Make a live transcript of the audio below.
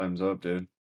Time's up, dude.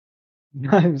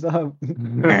 Time's up.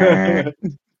 Trying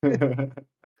to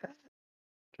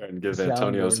give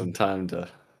Antonio Soundboard. some time to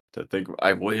think.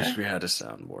 I wish we had a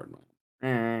soundboard.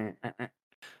 Dun,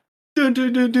 dun,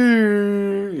 dun,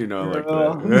 dun, like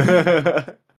Bro.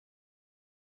 that.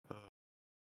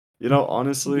 You should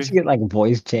Honestly, get, like,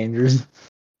 voice changers.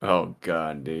 oh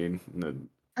god, dude, the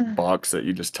box that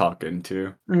you just talk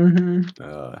into, Mhm.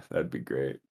 that'd be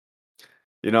great.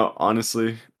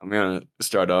 Honestly, I'm gonna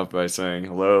start off by saying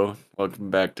hello,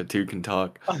 welcome back to Two Can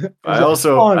Talk. It's I like,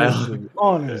 also, honestly,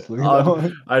 honestly,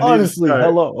 on, I need to honestly, start.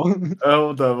 hello.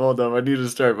 Hold up. I need to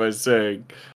start by saying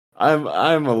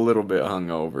I'm a little bit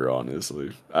hungover,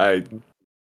 honestly.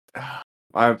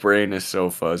 My brain is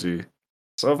so fuzzy.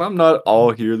 So if I'm not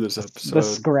all here this The episode,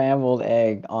 scrambled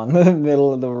egg on the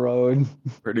middle of the road.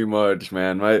 pretty much,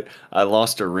 man. I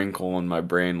lost a wrinkle in my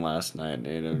brain last night,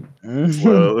 and I'm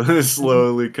Mhm.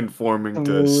 slowly conforming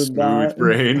to a Smooth smooth out.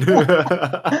 brain.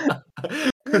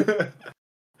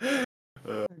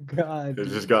 God, It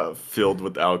just dude. got filled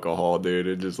with alcohol, dude.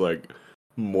 It just like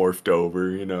morphed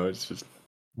over, it's just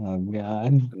Oh,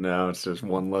 God. now it's just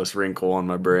one less wrinkle on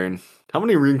my brain. How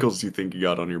many wrinkles do you think you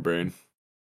got on your brain?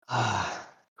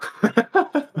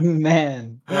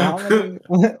 Man, well, how many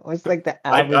what's, like, the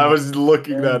I average was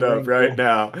looking earned that up right wrinkle?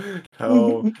 now.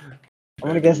 How I'm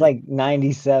gonna guess, many? like,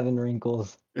 97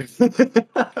 wrinkles.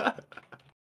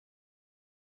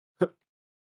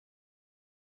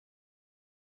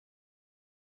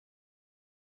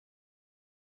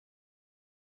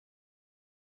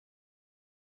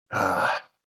 Ah,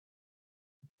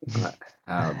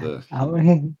 how the How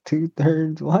many?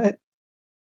 2/3 what?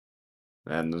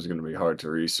 man, this is gonna be hard to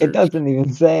It research. doesn't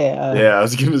even say, Yeah, I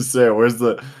was gonna say, where's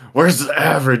the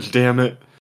average? Damn it.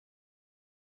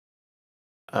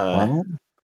 Uh, well,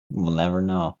 we'll never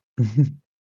know.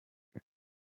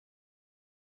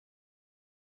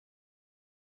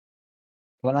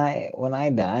 When I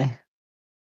die,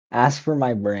 ask for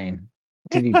my brain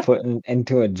to be put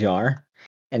into a jar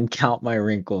and count my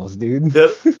wrinkles, dude. yeah,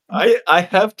 I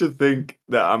have to think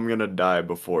that I'm gonna die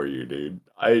before you, dude.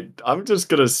 I'm just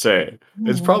gonna say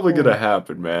it's probably gonna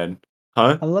happen, man.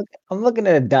 Huh? I'm looking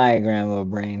at a diagram of a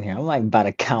brain here. I'm, like, about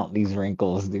to count these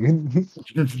wrinkles, dude.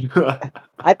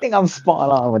 I think I'm spot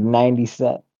on with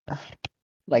 97,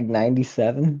 like,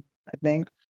 97, I think.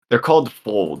 They're called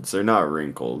folds. They're not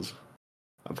wrinkles,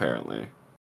 apparently.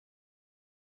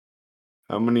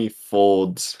 How many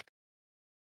folds?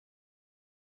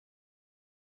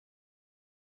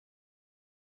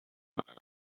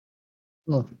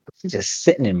 Look, just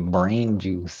sitting in brain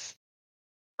juice.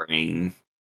 Brain.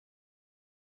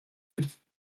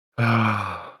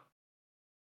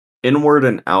 Inward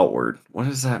and outward. What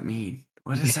does that mean?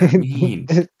 What does that mean?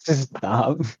 Just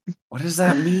stop. What does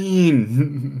that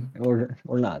mean?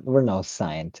 We're no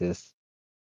scientists.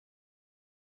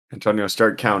 Antonio,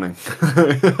 start counting.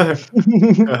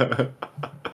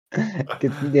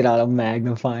 Get out a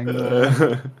magnifying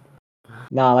glass.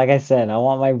 No, like I said, I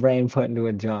want my brain put into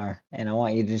a jar, and I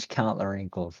want you to just count the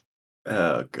wrinkles.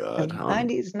 Oh God, 'Cause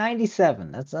 90 is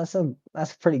 97. That's a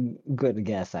pretty good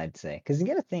guess, I'd say. Cause you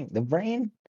gotta think, the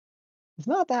brain is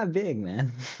not that big,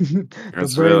 man.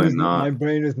 it's really My not.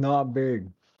 brain is not big.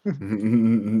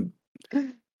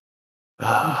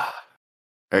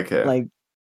 Okay. Like,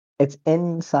 it's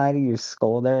inside of your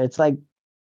skull there. It's, like,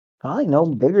 probably no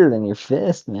bigger than your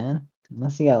fist, man.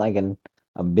 Unless you got, like,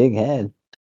 a big head.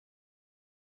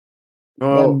 You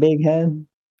got a Well, big head?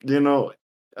 you know,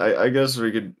 I guess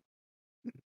we could.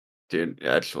 Dude,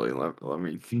 actually, let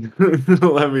me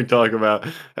let me talk about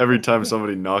every time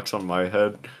somebody knocks on my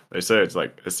head, they say it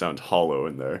sounds hollow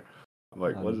in there. I'm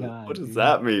like, Oh what god, does dude.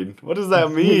 that mean? What does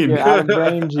that mean? You're out of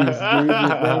brain juice, dude.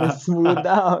 Your brain is smoothed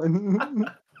out.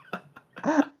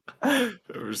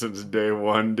 Ever since day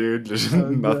one, dude, there's Oh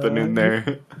nothing in god.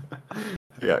 there.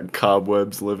 I got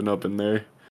cobwebs living up in there.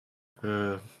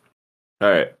 Uh, all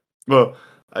right. Well,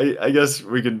 I guess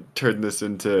we could turn this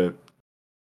into.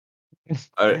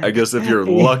 I guess if you're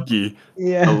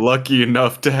Yeah. lucky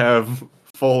enough to have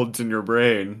folds in your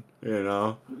brain,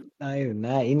 Not even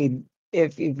that. You need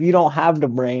if you don't have the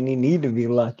brain, you need to be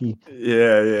lucky.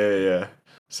 Yeah, yeah, yeah.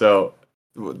 So,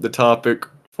 the topic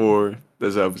for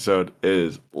this episode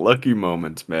is lucky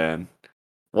moments, man.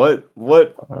 What,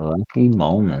 Lucky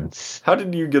moments. how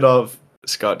did you get off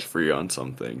scotch-free on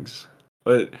some things?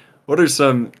 What are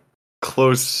some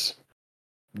close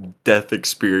death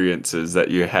experiences that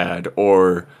you had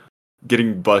or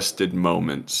getting busted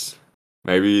moments?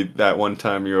 Maybe that one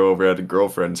time you were over at a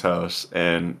girlfriend's house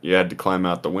and you had to climb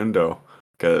out the window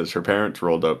because her parents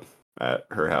rolled up at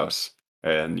her house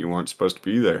and you weren't supposed to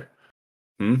be there.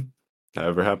 Hmm? That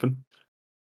ever happen?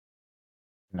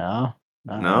 No,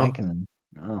 not No, reckoning.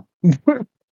 No.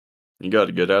 you got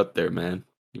to get out there, man.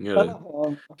 You gotta,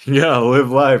 Um, you gotta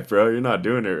live life, bro. You're not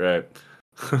doing it right.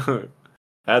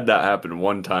 Had that happen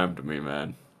one time to me,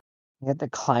 man. you have to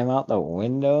climb out the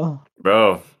window.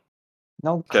 Bro,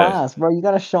 No okay. class, bro. You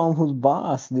gotta show them who's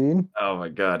boss, dude. Oh my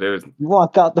god, it was. You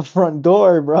walk out the front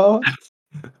door, bro.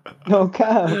 No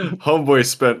cap. Homeboy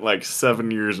spent like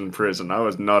 7 years in prison. I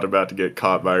was not about to get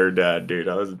caught by her dad, dude.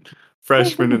 I was a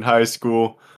freshman in high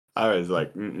school. I was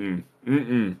like,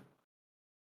 mm-mm.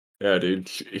 Yeah, dude.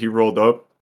 He rolled up.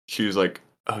 She was like,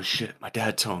 oh shit, my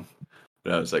dad's home.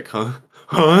 And I was like, huh?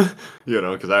 Huh? You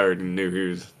know, because I already knew he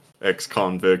was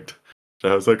ex-convict. So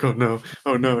I was like, oh no,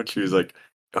 oh no. And she was like,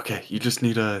 okay, you just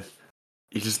need to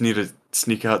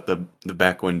sneak out the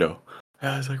back window.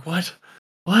 And I was like, what?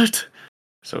 What?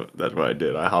 So that's what I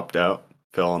did. I hopped out,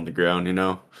 fell on the ground, you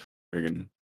know. Friggin'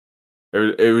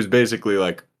 it was basically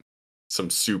like some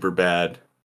super bad,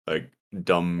 like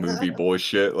dumb movie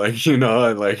bullshit, like you know,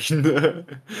 and like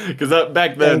because that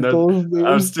back then that Ankles,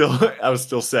 I was dude. still I was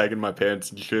still sagging my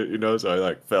pants and shit, you know. So I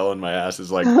like fell and my ass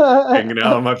is like hanging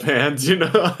out of my pants, you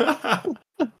know.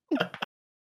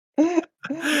 Oh,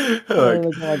 Like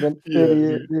looking like an yeah,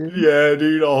 idiot, dude. dude. Yeah,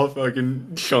 dude, all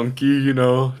fucking chunky, you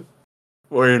know,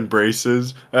 wearing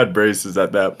braces. I had braces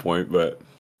at that point, but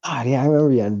God, yeah, I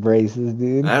remember you had braces, I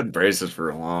dude. had braces for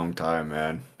a long time,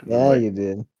 man. It was Yeah, like you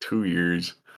did. 2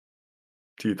 years.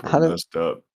 Teeth were How did messed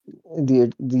up. do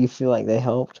you feel like they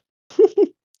helped?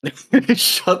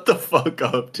 Shut the fuck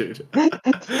up, dude.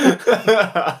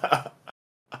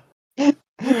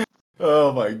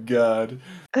 Oh my god.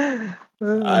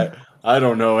 I I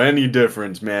don't know any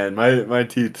difference, man. My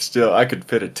teeth still I could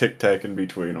fit a Tic Tac in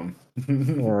between them.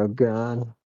 Oh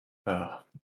god. Oh,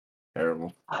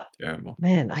 terrible. Terrible.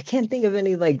 Man, I can't think of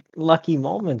any like lucky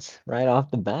moments right off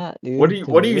the bat, What do dude, you to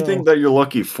be what do you real. think that you're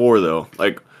lucky for though?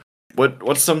 Like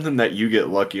what's something that you get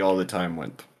lucky all the time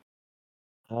with?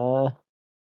 Uh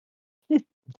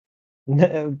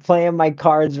playing my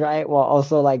cards right while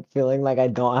also like feeling like I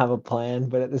don't have a plan,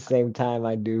 but at the same time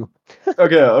I do.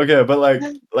 Okay, but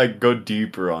like go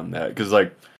deeper on that cuz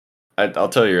like I'll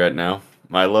tell you right now,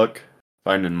 my luck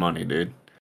finding money, dude.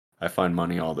 I find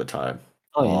money all the time.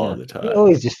 Oh All yeah. the You time.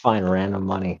 always just find random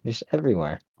money. Just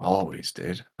everywhere. Always,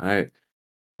 dude. I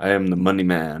am the money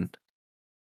man.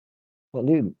 Well,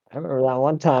 dude, I remember that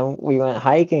one time we went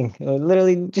hiking. And we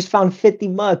literally just found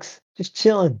 $50 just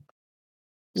chilling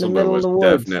in the Somebody middle of was the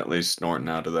woods. definitely snorting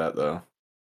out of that though.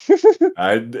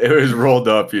 It was rolled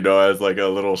up, you know, as like a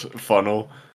little funnel,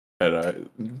 and I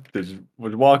just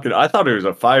was walking. I thought it was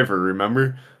a fiver,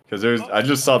 remember? Because I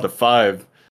just saw the five,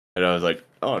 and I was like,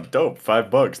 oh, dope,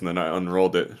 $5. And then I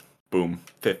unrolled it, boom,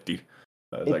 50.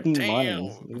 I was like, 50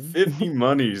 monies, damn, dude. 50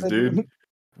 monies, dude.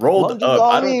 Rolled Lunch is up.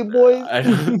 on me, boys.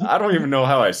 I don't even know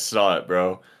how I saw it,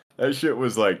 bro. That shit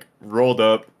was like rolled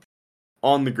up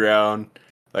on the ground,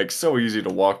 like so easy to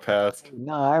walk past.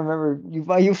 No, I remember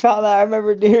you found that. I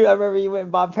remember, dude. I remember you went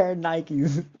and bought a pair of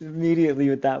Nikes immediately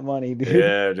with that money, dude.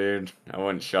 Yeah, dude. I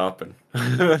went shopping. I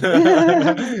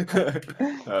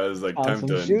was like, Found time some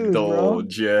to shoes, bro.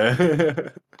 indulge, yeah.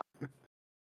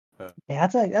 Yeah,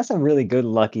 that's a really good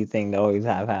lucky thing to always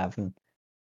have happen.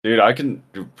 Dude, I can.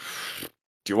 Do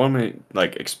you want me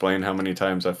like explain how many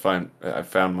times I found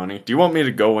money? Do you want me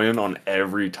to go in on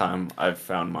every time I've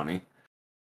found money?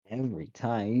 Every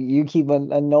time you keep a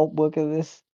notebook of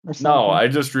this or No, something. I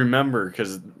just remember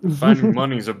because finding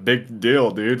money is a big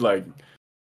deal, dude. Like,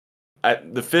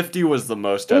 the 50 was the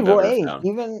most Dude, I've well, ever hey, found.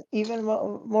 even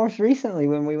most recently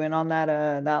when we went on that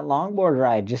longboard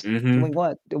ride, just Mm-hmm. like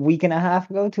what a week and a half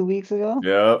ago, 2 weeks ago,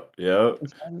 Yep, yep,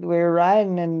 we were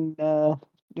riding and there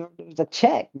was a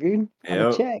check, dude, on the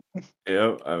yep. check.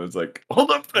 Yep, I was like,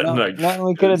 "Hold up," and No, like, nothing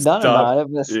we could have done stop. about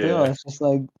it, but still, Yeah. it's just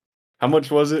like How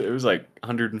much was it? It was like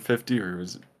 150 or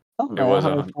was it something it like was a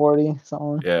hun 140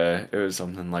 something. yeah, it was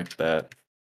something like that.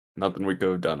 Nothing we could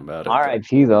have done about it, but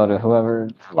R.I.P. though to whoever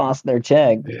lost their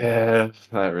check. yeah,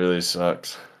 that really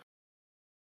sucks.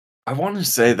 I wanna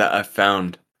say that I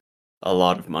found a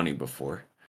lot of money before.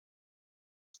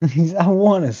 I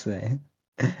want to say,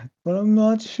 but I'm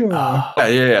not sure.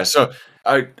 Yeah. So,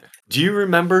 I do you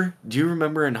remember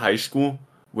in high school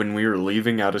when we were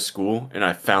leaving out of school and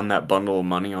I found that bundle of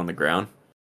money on the ground?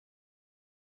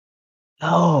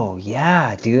 Oh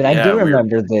yeah, dude, I Yeah, do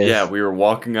remember this. we were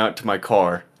walking out to my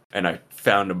car and I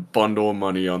found a bundle of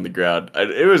money on the ground.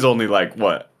 It was only like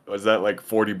what? Was that like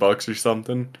 $40 or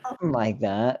something? Something like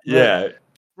that, but Yeah,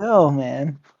 oh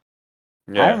man,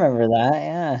 I yeah. remember that.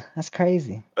 Yeah, that's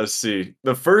crazy. Let's see.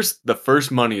 The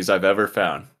first monies I've ever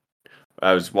found.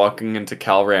 I was walking into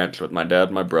Cal Ranch with my dad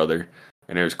and my brother,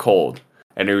 and it was cold.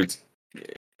 And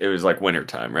it was like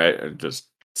wintertime, right? I just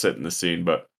set in the scene,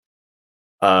 but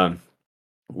um,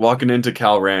 walking into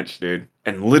Cal Ranch, dude,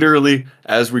 and literally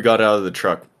as we got out of the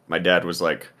truck, my dad was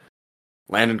like,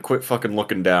 "Landon, quit fucking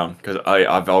looking down," because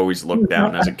I've always looked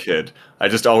down as a kid. I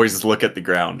just always look at the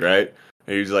ground, right?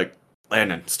 And he's like,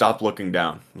 "Landon, stop looking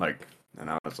down." Like, and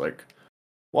I was like,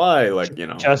 "Why?" Like, Just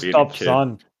being a stop, kid.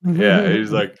 son. Yeah,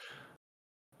 he's like,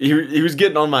 he was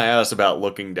getting on my ass about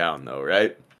looking down though,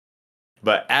 right?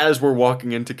 But as we're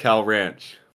walking into Cal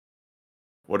Ranch,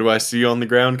 what do I see on the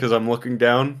ground because I'm looking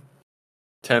down?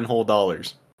 $10 whole.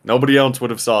 Nobody else would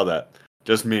have saw that.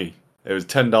 Just me. It was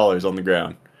 $10 on the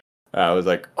ground. I was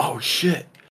like, oh shit.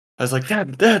 I was like,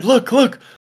 Dad, look.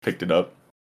 Picked it up.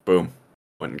 Boom.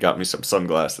 Went and got me some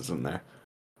sunglasses in there.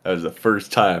 That was the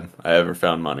first time I ever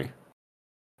found money.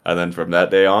 And then from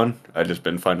that day on, I just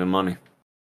been finding money.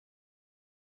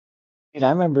 Dude, I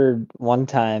remember one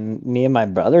time me and my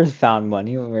brothers found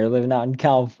money when we were living out in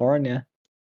California.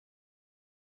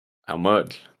 How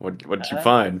much? What'd you It's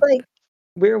find? like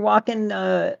we were walking, we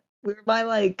were by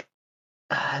like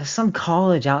some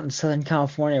college out in Southern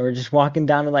California. We're just walking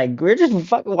down to like we're just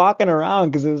fucking walking around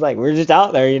because it was like we're just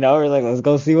out there, We're like, let's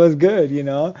go see what's good.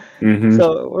 Mm-hmm.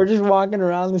 So we're just walking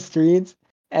around the streets,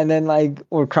 and then like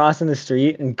we're crossing the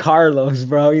street, and Carlos,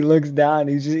 bro, he looks down.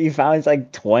 He found it's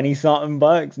like 20 something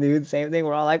bucks, dude. Same thing.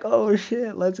 We're all like, oh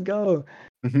shit, let's go.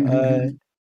 Uh,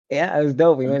 yeah, it was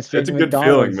dope. We went straight It's to a good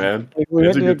feeling, McDonald's. man. We It's went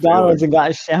a to good McDonald's feeling. and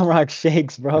got Shamrock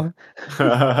Shakes, bro.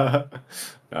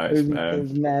 Nice, It man.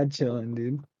 was mad chilling,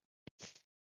 dude.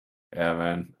 Yeah,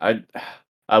 man.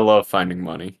 I love finding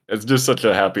money. It's just such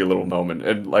a happy little moment.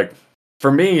 And like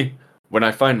for me, when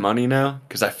I find money now,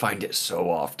 because I find it so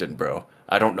often, bro.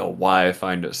 I don't know why I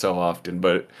find it so often,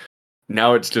 but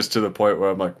now it's just to the point where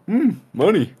I'm like,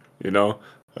 money, you know?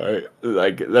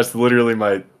 Like that's literally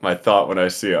my thought when I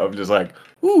see it. I'm just like,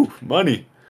 ooh, money.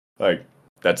 Like,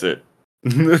 that's it.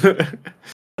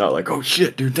 Not like, oh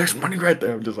shit, dude, there's money right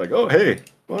there. I'm just like, oh hey,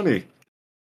 money.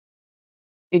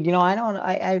 Dude, I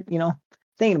don't,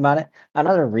 thinking about it,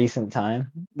 another recent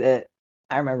time that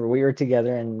I remember we were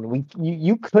together and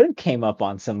you could have came up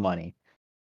on some money.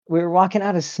 We were walking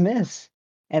out of Smith's,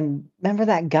 and remember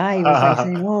that guy he was like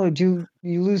saying, "Oh, did you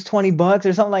lose 20 bucks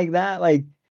or something like that?" Like,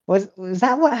 was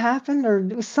that what happened, or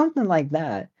it was something like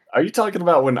that? Are you talking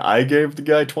about when I gave the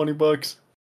guy $20?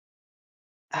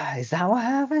 Is that what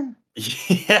happened?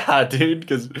 Yeah, dude,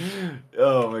 because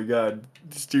oh my god,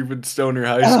 stupid stoner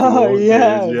high Oh school days.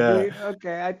 yeah, Yeah, dude.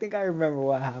 Okay, I think I remember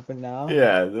what happened now.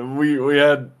 yeah. We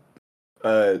had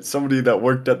somebody that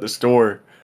worked at the store.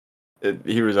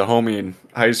 He was a homie in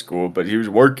high school, but he was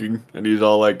working, and he's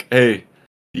all like, "Hey,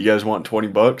 you guys want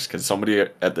 $20?" Because somebody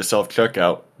at the self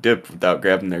checkout dipped without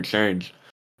grabbing their change.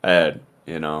 I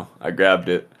grabbed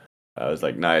it. I was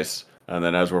like, "Nice." And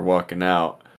then as we're walking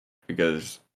out,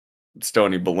 because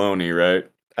Stony Baloney, right?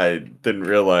 I didn't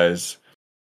realize.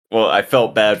 Well, I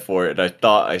felt bad for it. I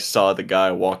thought I saw the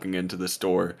guy walking into the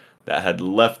store that had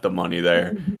left the money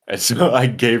there, and so I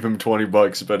gave him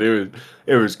 $20. But it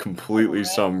was completely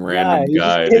some Yeah, random you just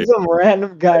guy, give dude. some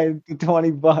random guy the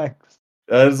 20 bucks.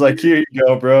 I was like, "Here you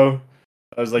go, bro."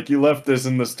 I was like, "You left this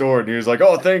in the store," and he was like,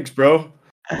 "Oh, thanks, bro."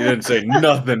 He didn't say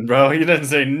nothing, bro. He didn't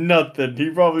say nothing. He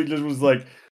probably just was like,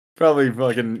 probably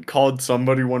fucking called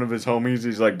somebody, one of his homies.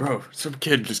 He's like, "Bro, some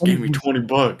kid just gave me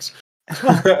 $20."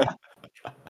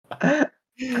 Stupid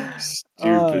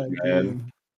Oh, man. dude.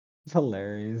 It's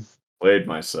hilarious. Played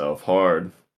myself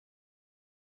hard.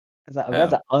 That's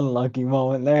Yeah, an unlucky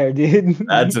moment there, dude.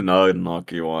 that's an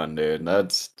unlucky one, dude.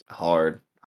 That's hard.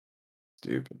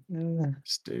 Stupid.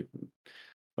 Stupid.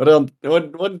 What else?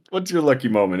 What's your lucky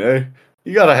moment, eh?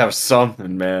 You gotta have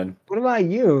something, man. What about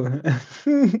you?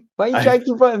 Why you I try to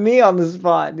keep putting me on the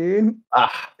spot, dude?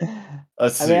 ah.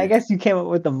 Let's I mean, I see. guess you came up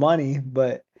with the money,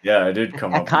 but Yeah, I did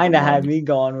come that up with the kinda had money. me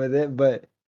going with it, but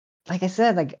like I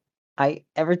said, like I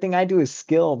everything I do is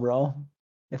skill, bro.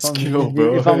 Skill,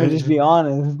 If I'm gonna just bro. be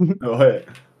honest.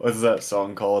 What's that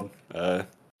song called?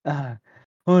 100%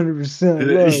 love,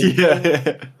 bro.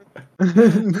 Yeah.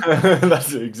 That's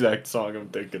the exact song I'm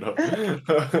thinking of.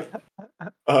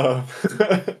 Uh,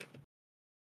 I don't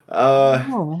uh,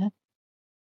 know, man.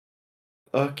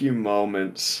 lucky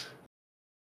moments.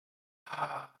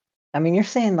 I mean, you're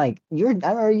saying like I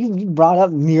remember you brought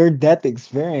up near death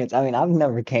experience. I mean, I've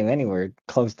never came anywhere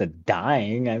close to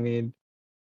dying. I mean,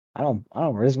 I don't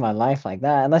risk my life like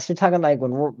that unless you're talking like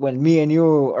when me and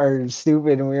you are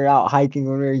stupid and we were out hiking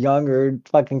when we were younger,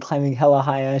 fucking climbing hella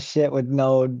high ass shit with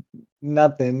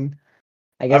nothing.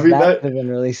 I I guess mean that that. could have been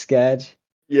really sketch.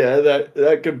 Yeah,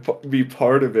 that could be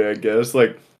part of it, I guess.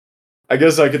 Like I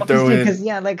guess I could throw Honestly, in. because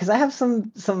yeah, like, cause I have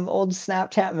some old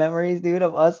Snapchat memories, dude,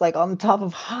 of us, like, on top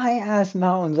of high ass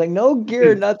mountains, like, no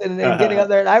gear, nothing, and getting up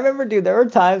there, and I remember, dude, there were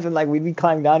times when, like, we'd be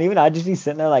climbing down, even I'd just be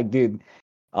sitting there like, "Dude,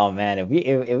 oh, man, if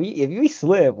we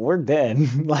slip, we're dead."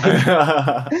 Like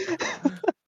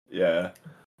Yeah.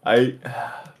 I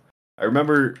I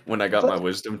remember when I got my but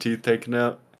wisdom teeth taken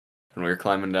out and we were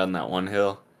climbing down that one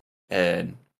hill.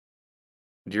 And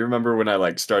do you remember when I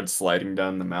like started sliding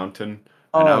down the mountain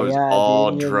and I oh, was yeah, dude, all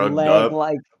and drugged up?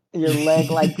 your leg,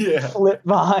 like, Yeah. flipped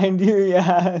behind you,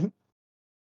 yeah.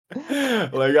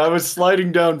 Like I was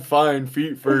sliding down fine,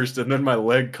 feet first, and then my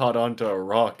leg caught onto a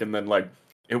rock and then like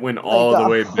it went Like, all the got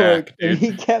way hooked, back, and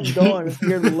dude. he kept going, so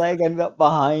your leg ended up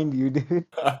behind you, dude.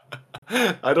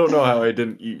 I don't know how I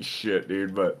didn't eat shit,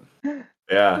 dude, but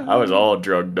yeah, I was all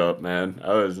drugged up, man.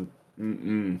 I was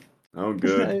no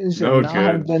good. You should No not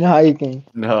have good. been hiking,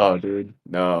 No, dude.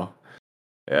 No.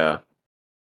 Yeah.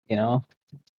 you know?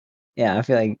 Yeah, I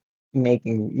feel like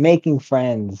making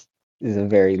friends is a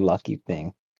very lucky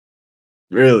thing.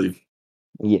 Really?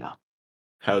 Yeah,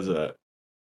 How's that?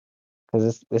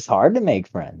 because it's hard to make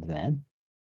friends, man.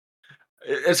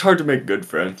 It's hard to make good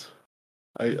friends.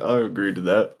 I agree to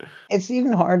that. It's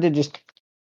even hard to just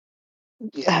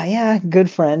yeah, good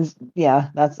friends. Yeah,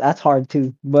 that's hard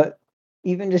too. But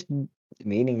even just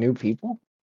meeting new people,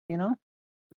 you know,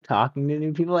 talking to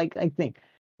new people, like I think,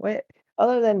 what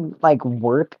other than like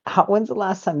work, when's the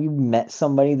last time you met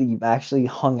somebody that you've actually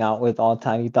hung out with all the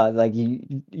time? You thought like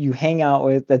you hang out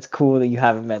with that's cool that you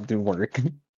haven't met through work.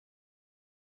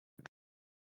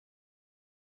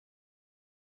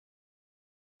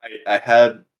 I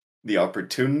had the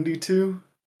opportunity to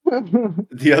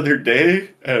the other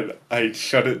day and I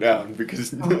shut it down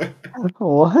because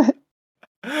What?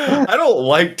 I don't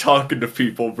like talking to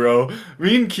people, bro.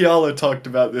 Me and Kiala talked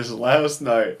about this last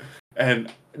night,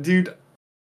 and dude,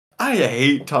 I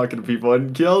hate talking to people,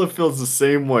 and Kiala feels the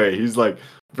same way. He's like,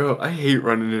 bro, I hate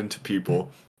running into people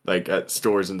like at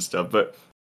stores and stuff. But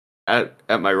at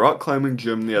my rock climbing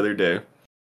gym the other day,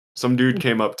 some dude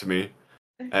came up to me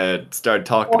and started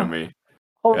talking to Wha me.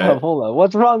 Hold Uh, up, hold up.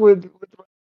 What's wrong with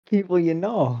people you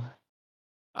know?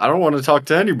 I don't want to talk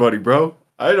to anybody, bro.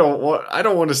 I don't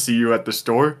want to see you at the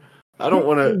store. I don't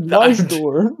want This is to. my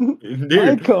store. I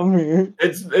Dude, come here.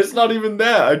 it's not even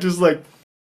that. I just like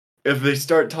if they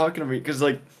start talking to me because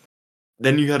like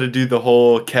then you got to do the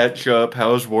whole catch up.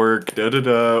 How's work? Da da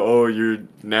da. Oh, you're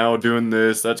now doing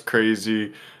this. That's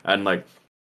crazy. And like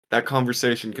that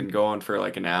conversation can go on for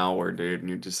like an hour, dude. And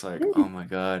you're just like, oh my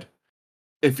god.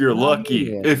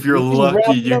 No, yeah. If you're You just lucky, wrap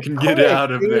it you up can get quick,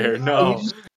 out of dude. there. Yeah, No,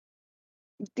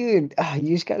 you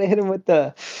just gotta hit him with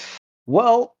the,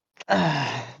 well,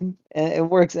 and it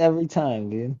works every time,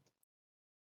 dude.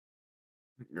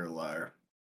 you're a liar.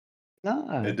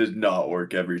 Nah. It does not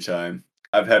work every time.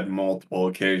 I've had multiple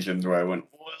occasions where I went,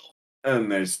 well,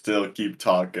 and they still keep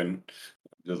talking.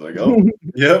 Just like, oh,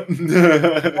 yep.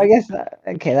 I guess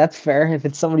okay, that's fair if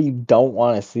it's somebody you don't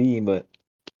want to see, but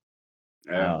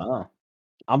I Yeah. don't know.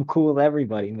 I'm cool with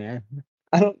everybody, man.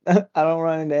 I don't I don't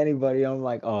run into anybody. I'm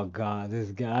like, oh god, this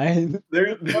guy.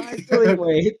 There, Well, actually,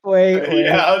 wait.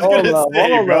 yeah, I was Hold gonna up, say,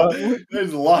 hold bro, up.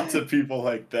 there's lots of people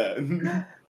like that.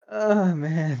 Oh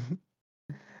man.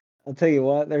 I'll tell you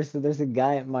what, there's a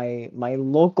guy at my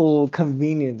local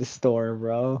convenience store,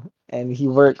 bro. And he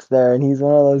works there and he's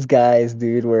one of those guys,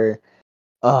 dude, where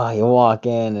oh you walk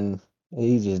in and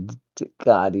he just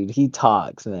God, dude, he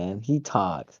talks, man. He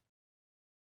talks.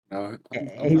 No, I'm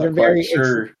He's a not quite very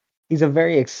sure. he's a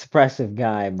very expressive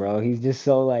guy, bro. He's just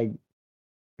so like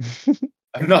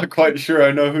I'm not quite sure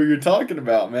I know who you're talking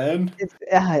about, man. it's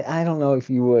I don't know if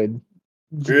you would,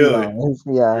 to be Really, honest.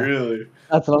 Yeah, really.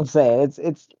 that's what I'm saying.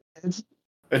 It's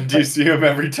And do you but see him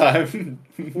every time?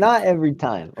 not every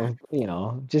time.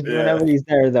 Just Yeah. whenever he's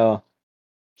there though.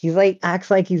 He's like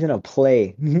acts like he's in a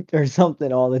play or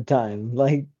something all the time.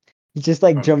 Like he's just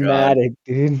like Oh God. dramatic,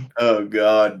 dude. Oh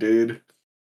God, dude.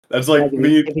 That's Like like if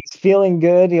me. he's feeling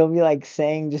good, he'll be like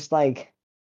saying just like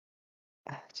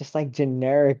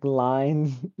generic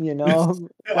lines, you know?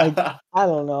 Like I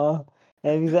don't know.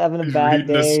 And if he's having a He's bad reading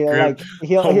the day, he'll like script.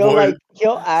 Oh he'll boy. like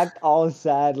he'll act all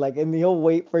sad, like, and he'll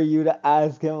wait for you to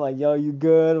ask him, like, "Yo, you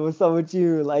good? What's up with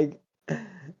you?" Like,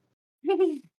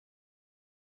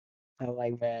 I'm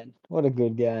like, man, what a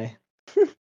good guy,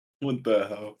 What the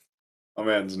hell? My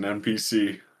man's an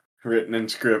NPC written in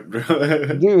script, bro.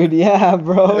 dude. Yeah,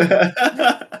 bro.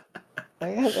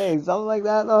 Like, hey, something like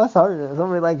that, though, it's hard.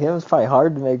 Somebody like him is probably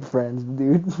hard to make friends,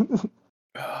 dude.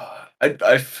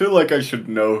 I feel like I should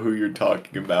know who you're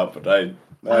talking about, but I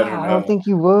don't I don't know. think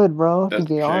you would, bro, to That's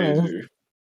be honest. crazy.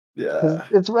 because Yeah.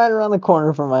 it's right around the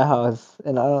corner from my house,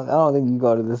 and I don't think you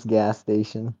go to this gas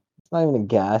station. It's not even a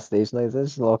gas station. Like, it's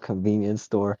just a little convenience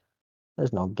store.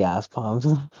 There's no gas pumps.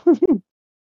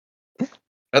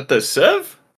 At the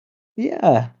Sev?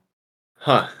 Yeah,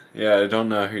 Huh. Yeah, I don't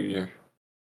know who you're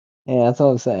yeah, that's what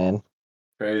I'm saying.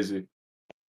 crazy.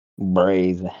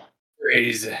 Brazy.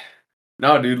 Crazy.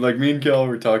 No, dude, like me and Kel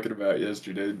were talking about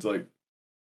yesterday. It's like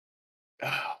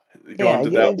Yeah, going to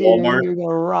that you Walmart. were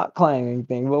gonna rock climbing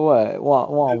thing, but what?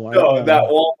 Walmart? No, that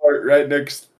No. Walmart right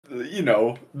next,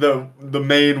 the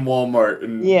main Walmart,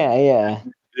 and Yeah, yeah.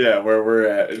 yeah, where we're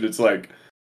at, and it's like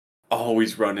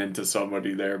always run into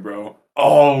somebody there, bro.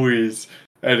 Always,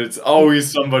 and it's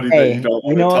always somebody that you Hey, don't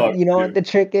want to talk you know what to. the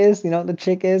trick is? You know what the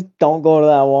trick is? Don't go to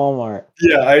that Walmart.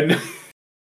 Yeah, I know.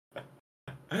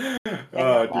 Ain't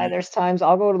Oh, gonna lie, dude. there's times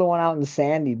I'll go to the one out in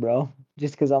Sandy, bro,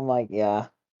 just because 'cause I'm like, "Yeah,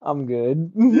 I'm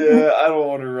good." Yeah, I don't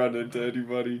want to run into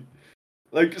anybody.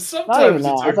 Like Not even sometimes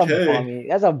it's that, okay.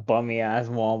 that's a bummy ass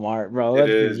Walmart, bro, It let's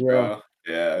be is, real. bro.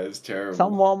 Yeah, it's Some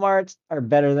terrible. Walmarts are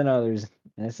better than others,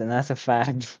 and that's a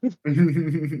fact.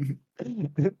 The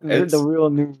It's real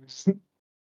news.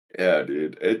 yeah,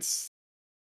 dude. It's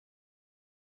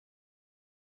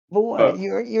But what? but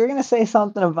You were gonna say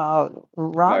something about my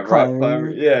rock rock climber.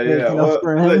 climbing, Yeah, yeah. making a Well, like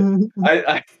friend.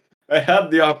 I had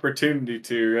the opportunity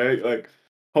to, right? Like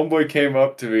homeboy came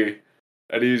up to me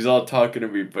and he was all talking to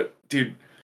me, but dude,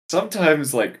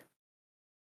 sometimes like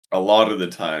a lot of the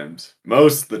times,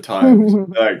 most of the times,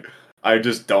 like I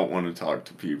just don't want to talk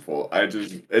to people. I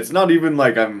just it's not even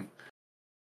like I'm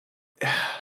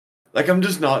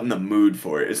just not in the mood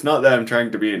for it. It's not that I'm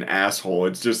trying to be an asshole.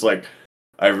 It's just like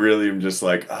I really am just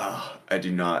like, ah, I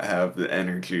do not have the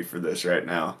energy for this right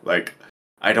now. Like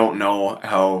I don't know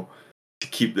how to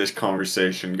keep this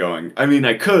conversation going. I mean,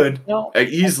 I could. No, I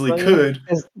that's easily funny could.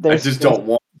 'cause I just don't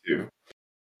want to.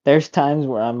 there's times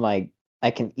where I'm like, I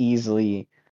can easily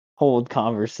hold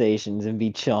conversations and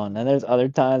be chilling, and there's other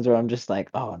times where I'm just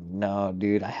like, "Oh, no,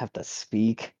 dude, I have to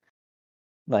speak."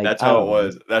 Like, That's I how it don't know.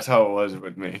 was. That's how it was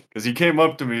with me. Cuz he came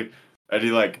up to me and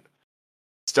he like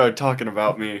started talking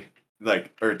about me,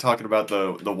 like, or talking about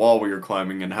the wall we were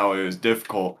climbing and how it was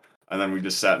difficult, and then we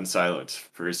just sat in silence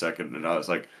for a second, and I was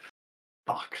like,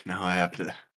 "Fuck! Now I have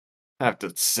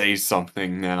to say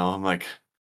something now." I'm like,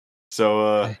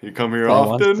 "So, This you come here guy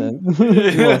wants to often?"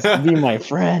 he wants to be my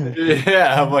friend.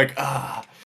 Yeah, I'm like, ah.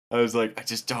 I was like,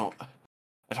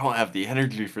 I don't have the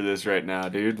energy for this right now,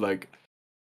 dude. Like,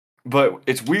 but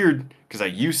it's weird because I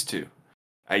used to.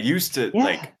 I used to Yeah,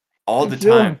 like all I the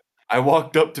feel time. I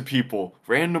walked up to people,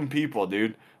 random people,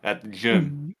 dude, at the gym.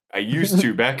 him. I used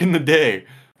to back in the day.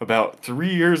 About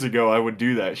 3 years ago, I would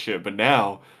do that shit. But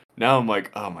now I'm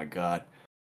like, oh my god.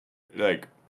 Like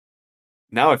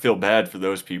now, I feel bad for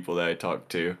those people that I talk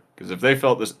to because if they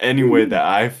felt this any way that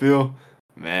I feel,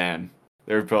 man,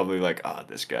 they're probably like, ah,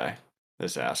 this guy,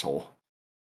 this asshole.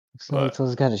 But So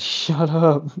has gotta shut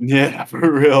up. yeah,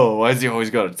 for real. Why does he always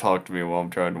got to talk to me while I'm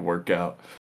trying to work out?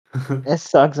 It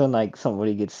sucks when, like,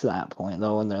 somebody gets to that point,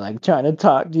 though, when they're, like, trying to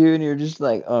talk to you, and you're just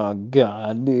like, "Oh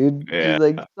god, dude." Yeah.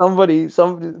 Just, like, somebody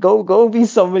go be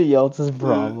somebody else's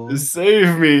problem.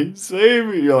 Save me, save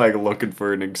me. You're like looking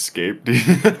for an escape, dude.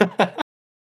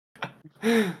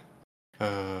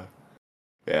 uh,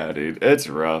 yeah, dude, it's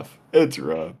rough. It's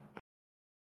rough.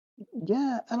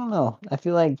 Yeah, I don't know. I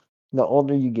feel like the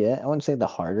older you get, I wouldn't say the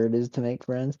harder it is to make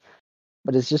friends,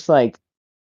 but it's just, like,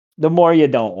 the more you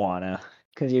don't wanna,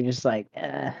 because 'cause you're just like,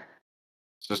 "Eh,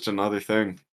 It's just another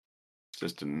thing. It's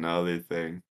just another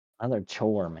thing. another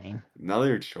chore, man."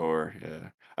 Another chore, yeah.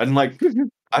 And like,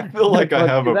 I feel like I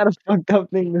have Is a that a fucked up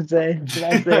thing to say? Should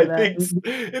I say I that? think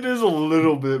it is a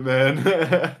little bit,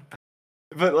 man.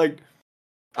 But like,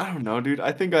 I don't know, dude.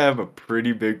 I think I have a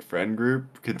pretty big friend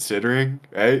group considering,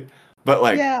 right? But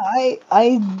like, Yeah,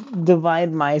 I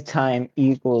divide my time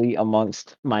equally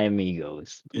amongst my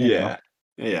amigos, you know? yeah.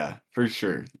 Yeah, for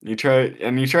sure. You try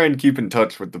and keep in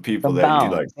touch with the The people that you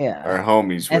like balance, yeah. are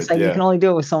homies And it's with, like you can yeah. only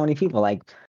do it with so many people, like,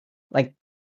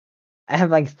 I have,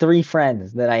 like, 3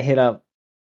 friends that I hit up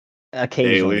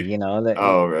occasionally, Daily. you know, that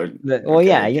Oh, right. well, Okay,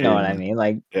 yeah, you know what I occasionally. mean,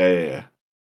 like, Yeah, yeah, yeah.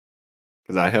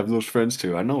 Because I have those friends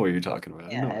too. I know what you're talking about.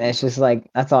 I yeah, know what and you're it's talking just like,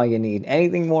 that's all you need.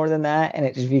 Anything more than that, and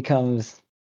it just becomes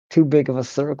too big of a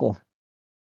circle.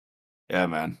 Yeah,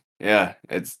 man. Yeah,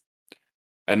 it's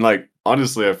and like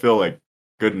honestly, I feel like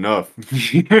good enough.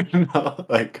 You know?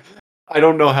 Like I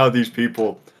don't know how these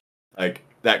people like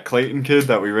that Clayton kid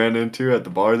that we ran into at the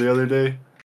bar the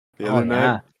Oh, other night.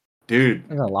 yeah. Dude,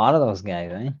 There's a lot of those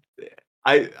guys, eh?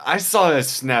 I saw his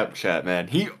Snapchat, man.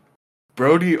 He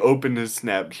Brody opened his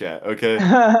Snapchat, okay?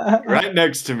 Right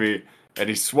next to me, and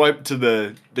he swiped to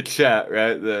the chat,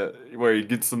 right? The where he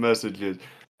gets the messages.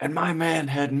 And my man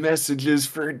had messages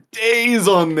for days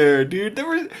on there, dude. There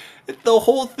were the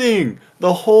whole thing,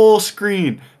 the whole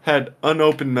screen had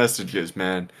unopened messages,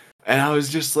 man. And I was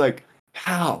just like,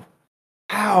 how?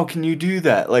 How can you do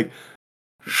that? Like,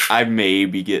 I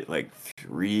maybe get like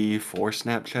 3, 4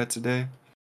 Snapchats a day.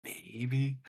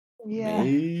 Maybe. Yeah.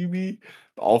 Maybe.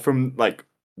 All from like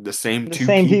the same The two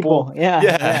same people. people. Yeah,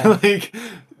 Yeah, yeah.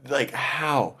 like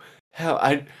how? How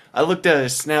I looked at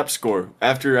his snap score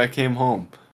after I came home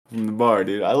from the bar,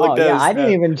 dude. I Oh looked at yeah, his I didn't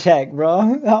snap. even check, bro.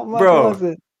 How much Bro, was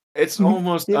it? it's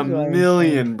almost a Kids are insane.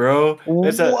 million, bro.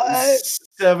 It's at What?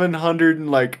 700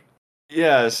 and like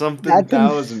yeah, something That's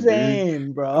thousand, dude.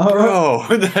 insane, bro. Bro,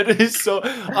 that is so.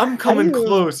 I'm How do coming you,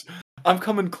 close. I'm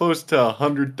coming close to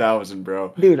 100,000,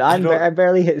 bro. dude? I don't. I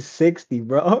barely hit 60,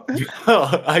 bro.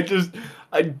 I just.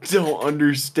 I don't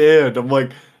understand. I'm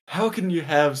like, how can you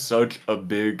have such a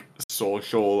big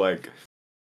social like?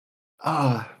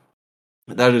 Ah,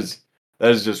 that is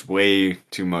that is just way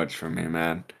too much for me,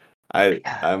 man. Yeah,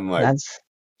 I'm like, that's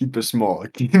keep it small.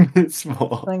 Keep it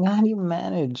small. like, how do you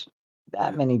manage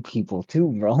that many people too,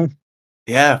 bro?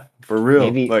 Yeah, for real.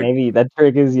 Like, Maybe that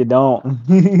trick is you don't.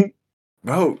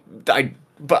 bro,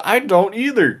 but I don't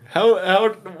either. How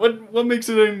what makes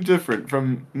it any different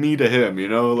from me to him, you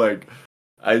know? Like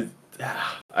I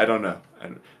I don't know.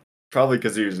 Probably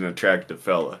cuz he was an attractive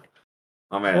fella.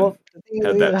 My man Well, the thing is,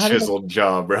 had that how do you chiseled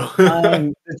jaw, bro.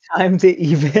 the time to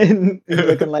even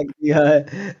looking like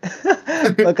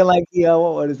the, looking like the,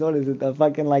 what is it? The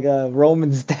fucking, like,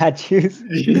 Roman statues.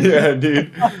 Yeah,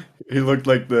 dude. He looked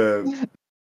like the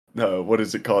what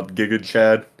is it called? Giga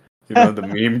Chad. You know, the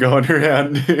meme going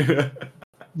around.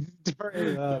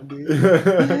 Straight up, dude.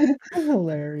 he,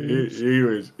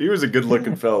 Hilarious. he was a good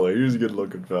looking fella. He was a good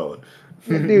looking fella.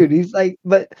 Yeah, dude, he's like,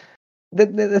 but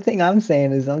the thing I'm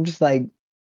saying is I'm just like,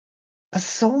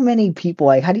 so many people,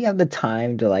 like, how do you have the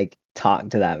time to, like, talk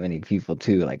to that many people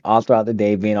too? Like, all throughout the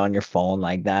day being on your phone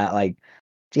like that, like,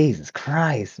 Jesus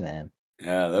Christ, man.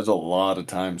 Yeah, there's a lot of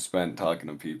time spent talking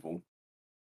to people.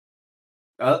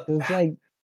 Uh, It's like,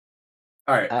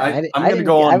 all right, I'm I gonna didn't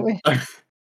go get I on. wish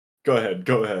Go ahead,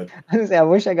 go ahead. I was say, I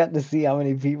wish I got to see how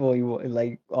many people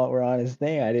like, all were on his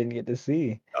thing, I didn't get to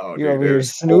see. Oh, You're dude, over it here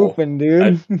was full. snooping, I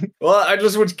dude. well, I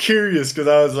just was curious because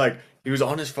I was like, he was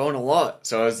on his phone a lot,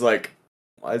 so I was like,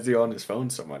 why is he on his phone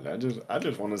so much? I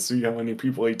just want to see how many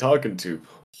people he talking to.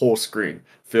 Whole screen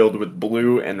filled with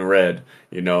blue and red.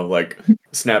 You know, like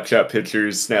Snapchat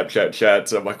pictures, Snapchat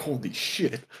chats. I'm like, holy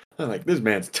shit! I'm like, this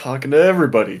man's talking to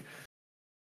everybody.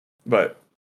 But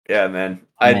yeah, man,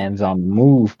 My man's on the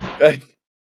move. I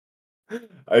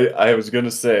I was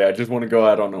gonna say I just want to go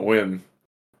out on a whim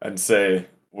and say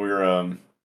we're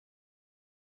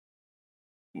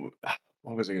what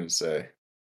was I gonna say?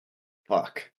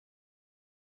 Fuck.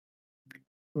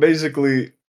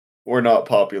 Basically, we're not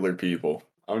popular people.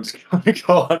 I'm just gonna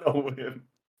go on a whim.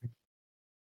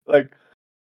 Like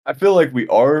I feel like we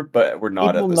are, but we're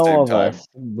not People at the know same of time. us,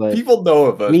 but People know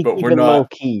of us, we but keep we're it low not.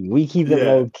 key. We keep it Yeah,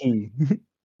 low key.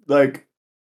 like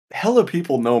hella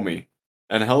people know me,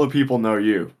 and hella people know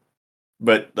you,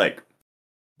 but like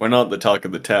we're not the talk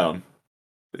of the town.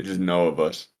 They just know of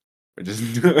us. We're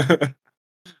just we're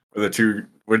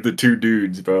the two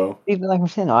dudes, bro. Even like we're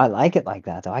saying, oh, I like it like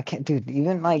that though. I can't, dude.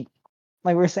 Even like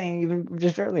we are saying even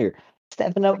just earlier,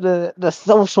 stepping up the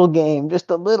social game just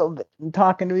a little bit and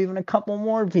talking to even a couple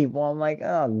more people. I'm like,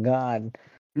 oh god,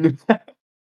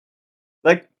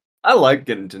 Like I like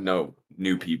getting to know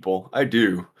new people. I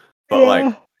do. But like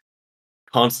yeah.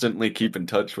 constantly keep in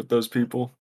touch with those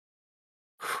people.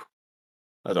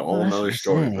 That's a Well, whole that's what nother I'm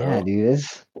story, saying. Yeah, bro. dude.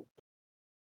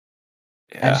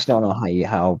 I Yeah. just don't know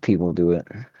how people do it.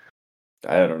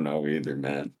 I don't know either,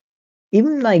 man.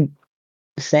 Even like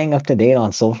staying up to date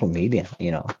on social media,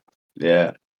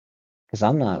 Yeah. because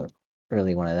I'm not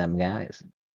really one of them guys.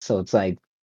 So it's like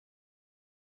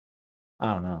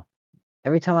I don't know.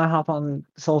 Every time I hop on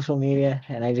social media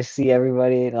and I just see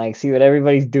everybody and like see what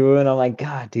everybody's doing, I'm like,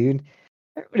 God, dude,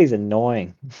 everybody's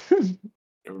annoying.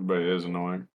 Everybody is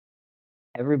annoying.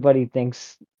 Everybody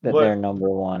thinks that they're What number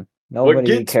one. what Nobody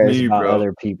gets cares me, about bro?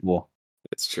 other people.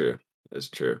 It's true. It's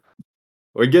true.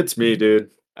 What gets me,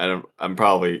 dude, and I'm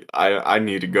probably I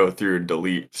need to go through and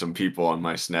delete some people on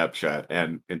my Snapchat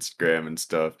and Instagram and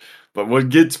stuff. But what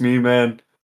gets me, man,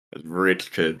 is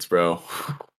rich kids, bro.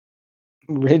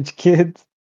 Rich kids.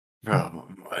 Bro,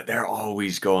 they're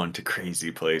always going to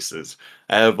crazy places.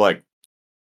 I have like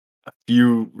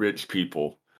few rich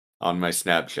people on my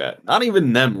Snapchat. Not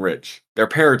even them rich. Their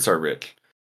parents are rich.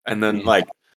 And then Yeah. like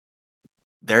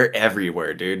they're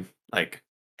everywhere, dude. Like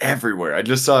everywhere. I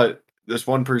just saw this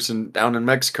one person down in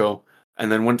Mexico,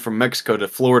 and then went from Mexico to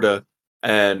Florida,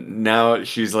 and now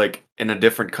she's like in a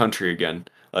different country again.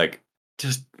 Like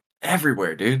just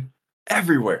everywhere, dude.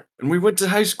 Everywhere. And we went to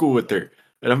high school with her.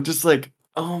 And I'm just like,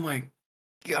 oh my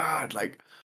God, like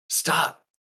stop.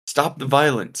 Stop the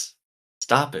violence.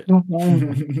 Stop it.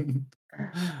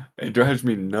 It drives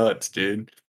me nuts,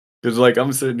 dude. Cause like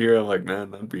I'm sitting here, I'm like,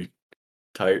 man, that'd be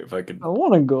tight if I I could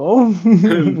want to go.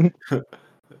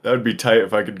 that'd be tight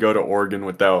if I could go to Oregon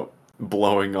without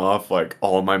blowing off like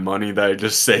all my money that I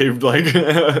just saved. Like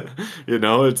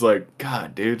it's like,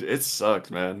 God, dude, it sucks,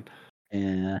 man.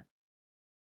 Yeah.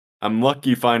 I'm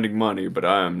lucky finding money, but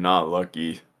I am not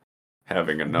lucky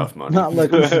having enough money. Not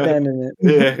lucky spending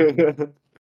it. Yeah.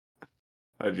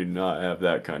 I do not have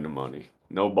that kind of money.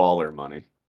 No baller money.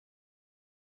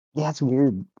 Yeah, it's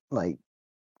weird, like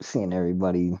seeing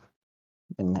everybody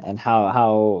and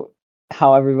how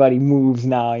everybody moves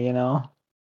now.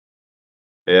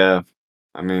 Yeah.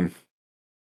 I mean,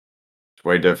 it's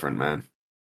way different, man.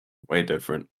 Way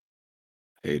different.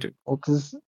 Hate it. Well,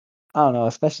 cause I don't know,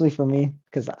 especially for me,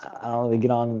 cause I don't really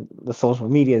get on the social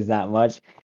medias that much.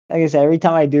 Like I said, every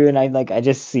time I do, and I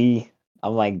just see,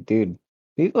 I'm like, dude,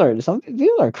 some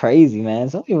people are crazy, man.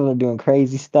 Some people are doing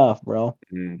crazy stuff, bro.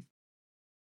 Mm,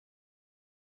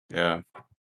 yeah.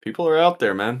 People are out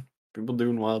there, man. People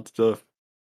doing wild stuff.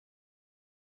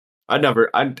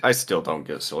 I still don't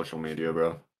get social media,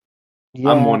 bro.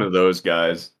 I'm one Yeah. of those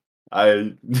guys.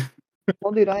 I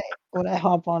Well, dude, when I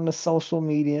hop on the social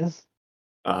medias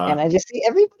uh-huh. and I just see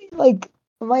everybody like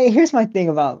here's my thing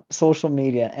about social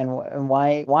media and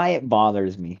why it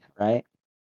bothers me, right?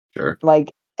 Sure.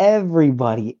 Like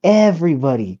everybody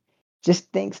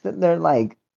just thinks that they're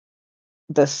like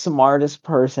the smartest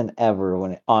person ever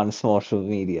when on social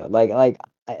media. I,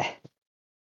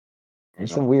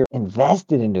 there's some weird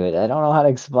invested into it. I don't know how to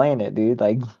explain it, dude.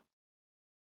 Like,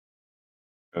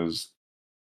 Because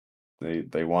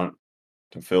they want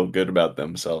to feel good about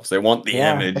themselves. They want the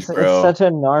yeah, image, it's bro. such a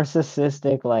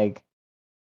narcissistic, like,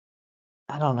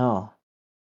 I don't know.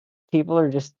 People are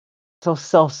just so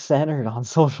self-centered on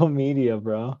social media,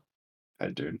 bro. I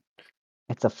dude.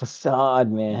 It's a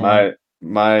facade, man.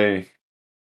 My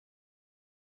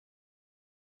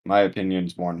my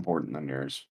opinion's more important than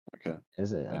yours. Okay.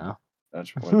 Is it And now? that's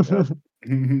what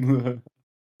that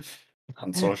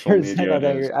on social For a second, media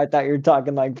it is. I thought you were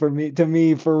talking like for me to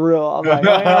me for real. I'm like,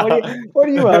 oh yeah, what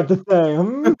do you have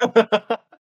to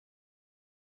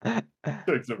say?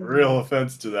 Took some real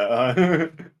offense to that, huh?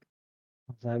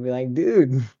 So I'd be like,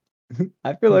 dude,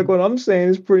 I feel like what I'm saying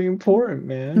is pretty important,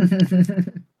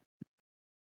 man.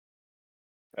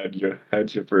 Had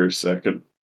you for a second.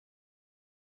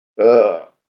 Uh,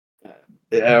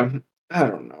 yeah, I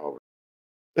don't know.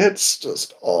 It's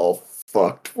just all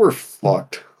fucked. We're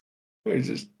fucked. We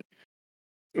just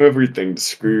everything's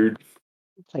screwed.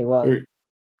 Tell you what, We-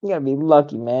 you gotta be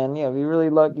lucky, man. You gotta be really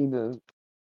lucky to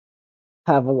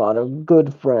have a lot of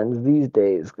good friends these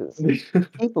days, because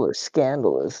people are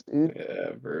scandalous, dude.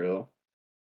 yeah, for real.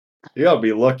 You gotta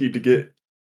be lucky to get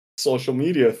social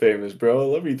media famous, bro.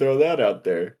 Let me throw that out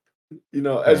there.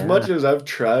 As Yeah. much as I've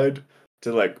tried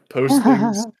to like post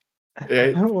things,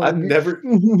 I wanna I've be never,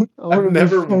 I I've wanna be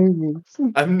never, famous.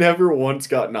 I've never once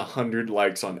gotten 100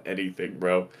 likes on anything,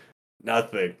 bro.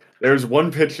 Nothing. There's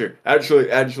one picture.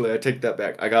 Actually, I take that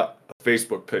back. I got a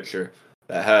Facebook picture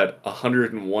that had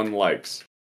 101 likes,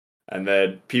 and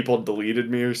then people deleted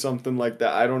me or something like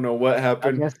that. I don't know what I was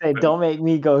happened, gonna say, but don't make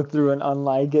me go through and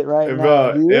unlike it right now,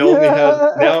 it dude. only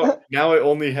has now it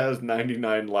only has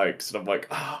 99 likes, and I'm like,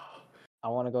 ah. I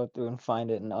wanna go through and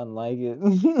find it and unlike it.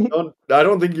 I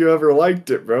don't think you ever liked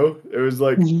it, bro. It was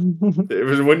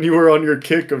when you were on your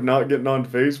kick of not getting on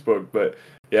Facebook, but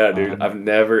yeah, dude, Um, I've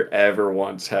never ever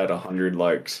once had 100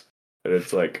 likes, and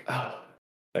it's like,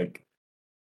 like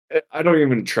I don't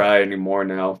even try anymore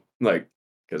now, like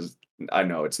because I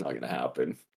know it's not gonna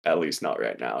happen, at least not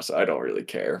right now, so I don't really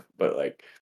care. But like,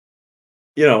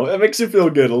 it makes you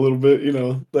feel good a little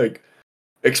bit, like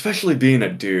especially being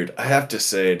a dude. I have to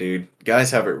say, dude, guys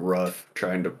have it rough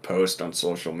trying to post on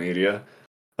social media.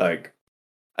 Like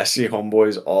I see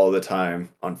homeboys all the time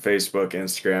on Facebook,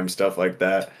 Instagram, stuff like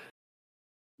that.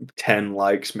 10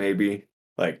 likes maybe,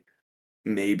 like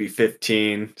maybe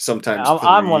 15, sometimes I'm 3.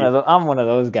 I'm one of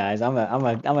those guys. I'm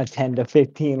a 10 to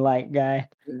 15 like guy.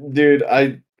 Dude,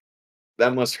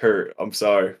 that must hurt. I'm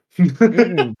sorry.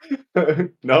 Mm-mm.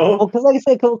 No? Well, cause like I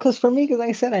said, cause for me, cause like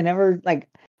I said, I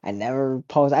never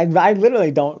post. I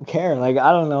literally don't care. Like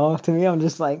I don't know. To me, I'm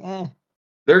just like, eh.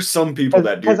 There's some people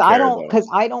that do care though. Cause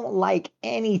I don't like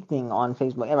anything on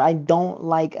Facebook. I don't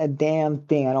like a damn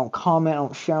thing. I don't comment, I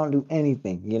don't share, I don't do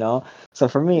anything, you know? So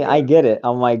for me, I Yeah, get it.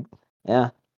 I'm like, yeah.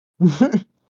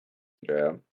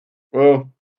 yeah.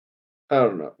 Well, I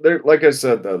don't know. There, like I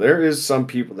said though, there is some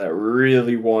people that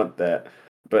really want that,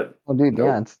 but Well, dude, yeah,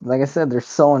 nope. it's like I said, they're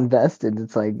so invested.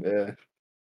 It's like Yeah, come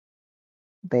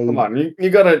they on, you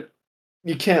gotta,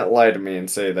 you can't lie to me and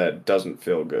say that doesn't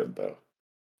feel good though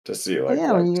to see well, like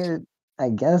yeah, when you likes. get I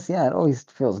guess, yeah, it always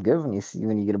feels good when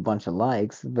you get a bunch of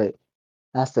likes, but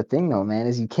that's the thing though, man,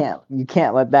 is you can't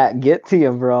let that get to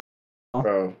you, bro.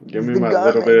 Bro, give It's me the my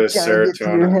little government bit of trying to get to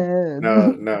your serotonin. No,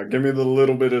 head. no, give me the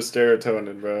little bit of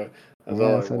serotonin, bro. That's Yeah,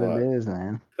 all I that's what it want. is,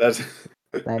 man. That's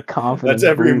That that's confidence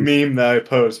every boost. meme that I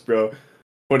post, bro.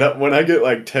 When I get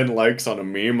like 10 likes on a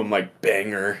meme, I'm like,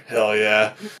 banger, hell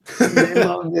yeah. They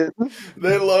loved it.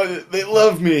 They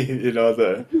love me,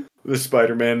 the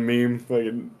Spider-Man meme.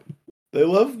 Fucking, they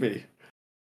love me.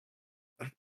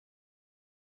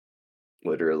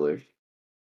 Literally.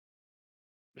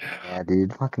 Yeah,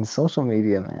 dude, fucking social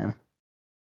media, man.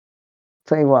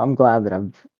 Tell you what, I'm glad that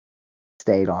I've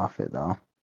stayed off it though.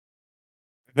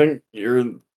 I think you're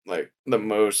like the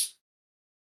most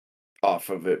off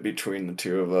of it between the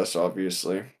two of us,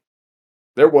 obviously.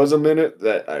 There was a minute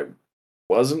that I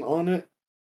wasn't on it,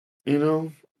 you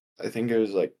know? I think it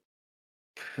was like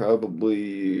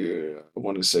probably, I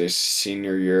want to say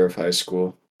senior year of high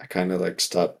school. I kind of like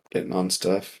stopped getting on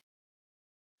stuff.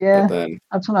 But Yeah, then,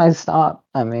 that's when I stopped.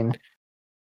 I mean,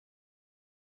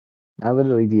 I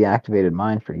literally deactivated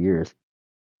mine for years.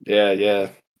 yeah, yeah,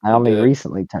 I you only did.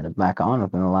 recently turned it back on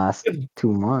within the last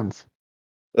 2 months.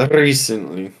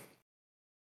 Recently.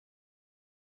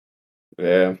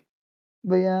 Yeah.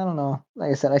 But yeah, I don't know.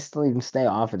 Like I said, I still even stay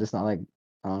off it. It's not like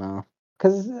I don't know.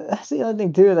 Cause that's the other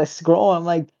thing too. Is I scroll, I'm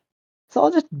like, it's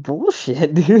all just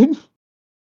bullshit, dude.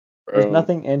 There's Bro.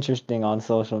 nothing interesting on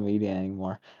social media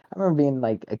anymore. I remember being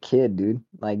like a kid, dude.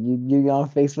 Like you go on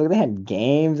Facebook, they had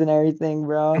games and everything,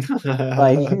 bro.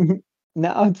 Like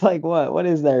now it's like what? What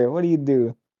is there? What do you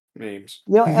do? Memes.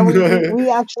 You know, and we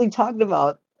actually talked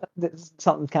about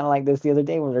something kind of like this the other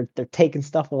day where they're taking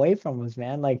stuff away from us,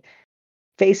 man. Like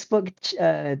Facebook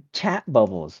chat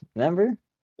bubbles. Remember?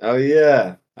 Oh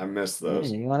yeah, I miss Yeah,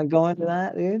 those. you want to go into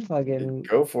that, dude? Fucking,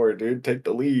 Go for it, dude. Take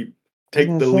the lead. I was Take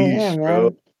gonna the say, yeah, leash, bro.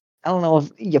 man. I don't know if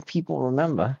your people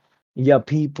remember, your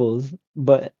peoples,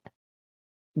 but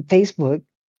Facebook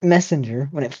Messenger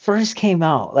when it first came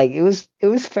out, like it was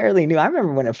fairly new. I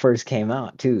remember when it first came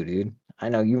out too, dude. I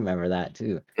know you remember that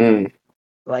too. Mm.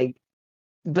 Like,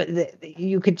 but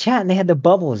you could chat and they had the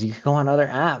bubbles. You could go on other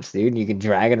apps, dude. And you could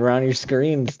drag it around your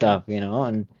screen and stuff, you know.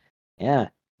 And yeah,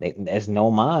 there's no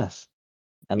mas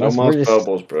No unless moss we're just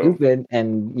bubbles, bro. stupid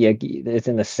and yeah, it's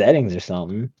in the settings or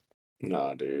something.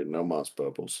 Nah, dude. No moss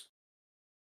bubbles.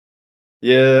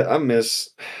 Yeah, I miss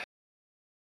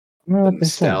I remember the what they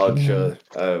said. nostalgia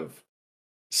of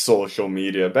social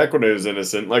media back when it was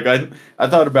innocent. Like I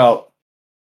thought about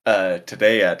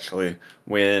today actually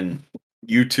when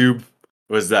YouTube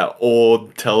was that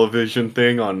old television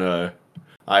thing on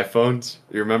iPhones.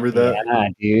 You remember that? Yeah,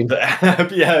 dude. The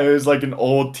app, yeah, it was like an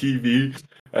old TV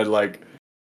and like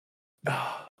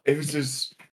it was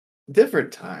just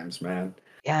different times, man.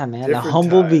 Yeah, man. The Different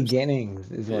humble times.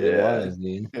 beginnings is what it Yeah. was,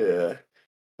 dude. Yeah.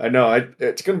 I know.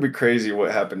 It's gonna be crazy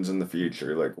what happens in the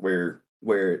future, like where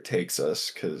it takes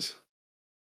us, because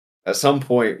at some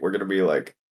point we're gonna be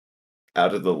like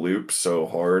out of the loop so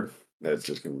hard that it's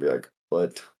just gonna be like,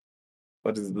 what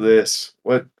is this?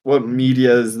 What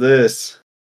media is this?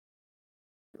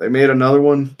 They made another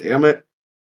one. Damn it.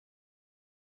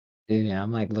 Dude, yeah,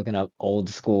 I'm like looking up old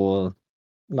school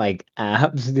like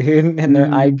apps, dude, and their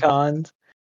Mhm. icons.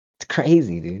 It's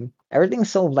crazy, dude.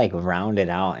 Everything's so like rounded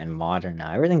out and modern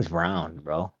now. Everything's round,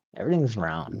 bro. Everything's Yeah.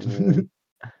 round.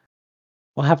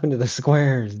 What happened to the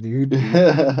squares, dude?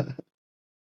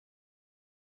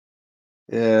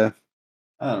 Yeah.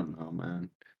 I don't know, man.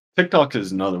 TikTok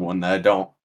is another one that I don't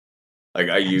like.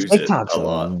 I use it TikTok's a a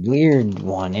lot. weird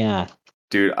one, yeah.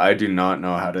 Dude, I do not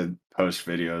know how to post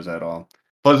videos at all.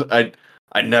 Plus,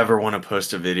 I never want to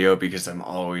post a video because I'm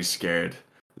always scared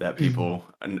that people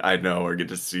and I know are going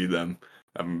to see them.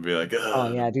 I'm gonna be like, Oh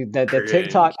ugh, yeah, dude. The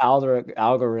TikTok cringe.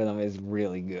 algorithm is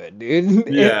really good, dude.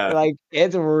 Yeah,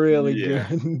 It's really yeah,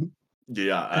 good.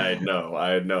 yeah. I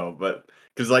know, but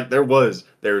because like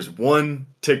there's one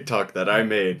TikTok that I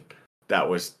made that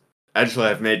was actually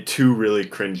I've made two really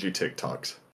cringy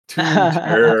TikToks, two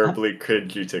terribly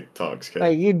cringy TikToks. Okay.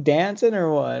 Like you dancing or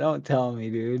what? Don't tell me,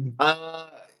 dude. Uh,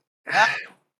 Ah,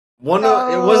 One it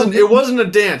no. wasn't a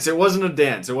dance. It wasn't a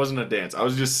dance. I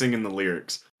was just singing the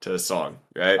lyrics. to a song,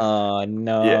 right? Oh Yeah,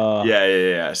 no. yeah, yeah,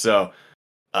 yeah. So,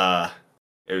 uh,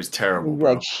 it was terrible,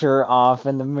 Like bro. shirt off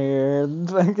in the mirror, No,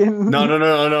 fucking no, no,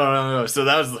 no, no, no, no. So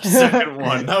that was the second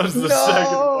one. That was the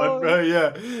second one, no. bro.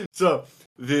 Yeah. So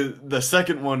the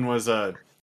second one was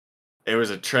it was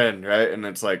a trend, right? And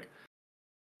it's like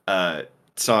a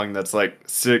song that's like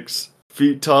 6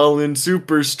 feet tall and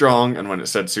super strong. And when it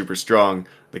said super strong,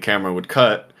 the camera would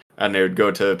cut and they would go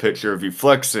to a picture of you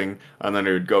flexing, and then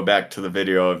it would go back to the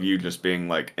video of you just being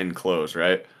like in clothes,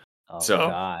 right? Oh So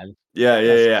god. yeah,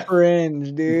 That's yeah, cringe,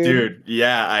 yeah. dude. Dude,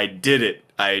 yeah, I did it.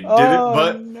 I did it, Oh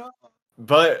but no.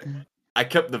 but I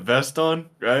kept the vest on,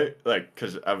 right? Like,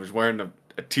 cause I was wearing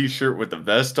a t-shirt with the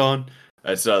vest on,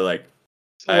 and so like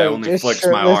So I wait, only just flexed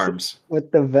my shirtless arms.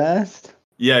 with the vest?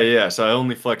 Yeah, yeah. So I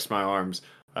only flexed my arms.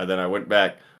 Then I went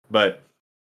back, but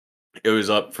it was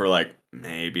up for like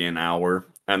maybe an hour,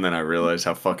 and then I realized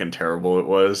how fucking terrible it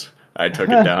was. I took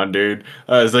it down, dude.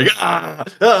 I was like,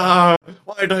 why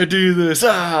did I do this?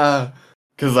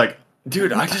 Cause like,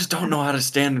 dude, I just don't know how to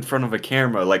stand in front of a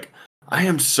camera. Like, I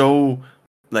am so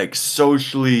like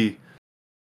socially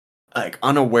like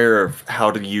unaware of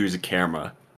how to use a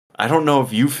camera. I don't know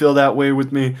if you feel that way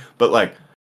with me, but like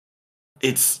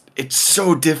it's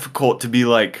so difficult to be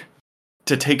like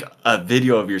to take a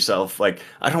video of yourself. Like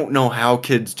I don't know how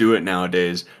kids do it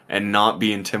nowadays and not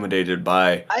be intimidated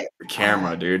by I the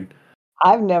camera, dude.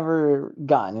 I've never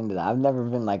gotten into that. I've never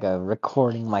been like a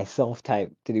recording myself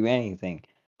type to do anything.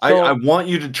 I So want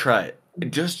you to try it.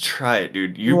 Just try it,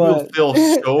 dude. You will what? feel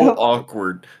so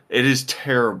awkward. It is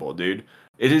terrible, dude.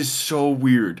 It is so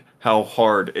weird how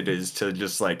hard it is to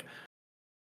just like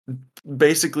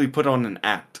basically put on an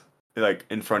act like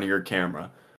in front of your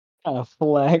camera. Kind of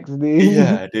flex, dude.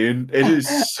 Yeah, dude. It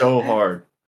is so hard.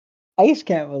 I just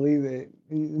can't believe it.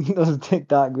 Those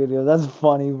TikTok videos. That's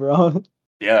funny, bro.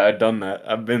 Yeah, I've done that.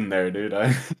 I've been there, dude.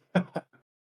 I no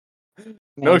Man,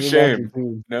 you're lucky shame.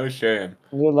 too. No shame.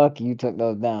 You're lucky you took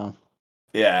those down.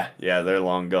 Yeah, yeah, they're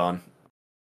long gone.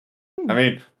 I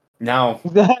mean, now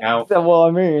now Well,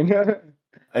 I mean,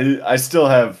 I still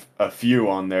have a few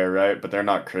on there, right? But they're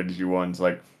not cringy ones.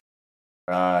 Like,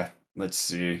 let's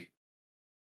see.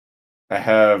 I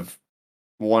have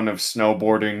one of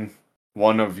snowboarding,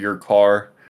 one of your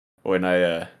car when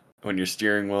when your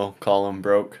steering wheel column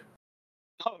broke.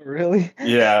 oh really?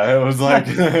 Yeah, it was like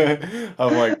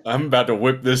I'm like I'm about to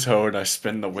whip this hoe and I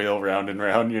spin the wheel round and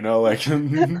round, you know, like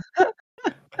um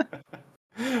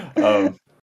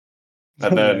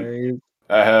and then Hilarious.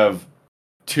 I have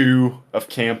two of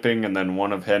camping and then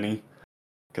one of Henny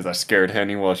because I scared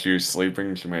Henny while she was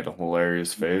sleeping. She made a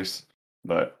hilarious face.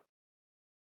 But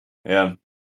yeah,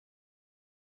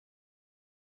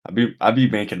 I'd be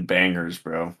making bangers,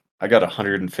 bro. I got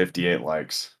 158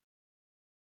 likes.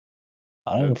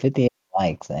 That- 158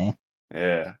 likes, eh?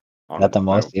 Yeah, That on the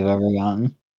my most you've ever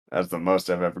gotten? that's the most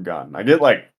I've ever gotten. I get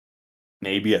like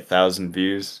maybe 1,000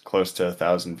 views, close to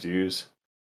 1,000 views.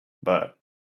 But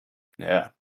yeah,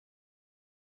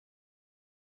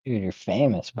 Dude, you're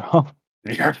famous, bro.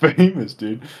 you're famous,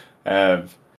 dude. I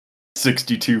have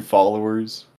 62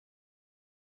 followers.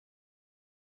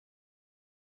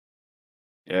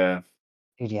 Yeah.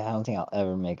 Dude, yeah, I don't think I'll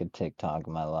ever make a TikTok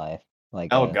in my life.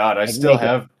 Oh God, Like make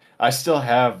it. I still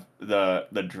have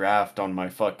the draft on my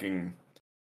fucking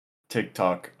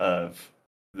TikTok of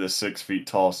the 6 feet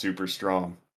tall, super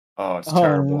strong. Oh, it's Oh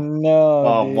terrible. no,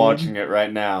 Oh, I'm dude. watching it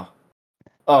right now.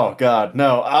 Oh God,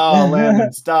 no. Oh,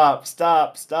 Landon, stop,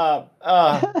 stop, stop.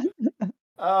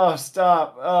 Oh,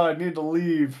 stop. Oh, I need to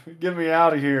leave. Get me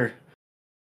out of here.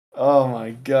 Oh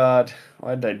my God,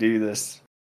 why did I do this?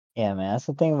 Yeah, man, that's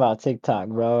the thing about TikTok,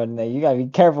 bro. And you gotta be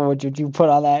careful with what you put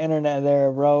on that internet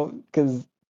there, bro, because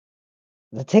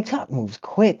the TikTok moves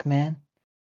quick, man.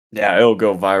 Yeah, it'll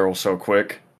go viral so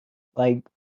quick. Like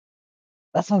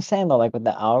that's what I'm saying though. Like with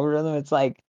the algorithm, it's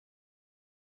like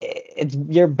it's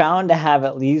you're bound to have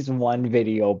at least one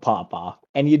video pop off,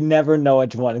 and you never know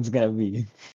which one it's gonna be.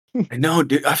 I know,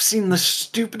 dude. I've seen the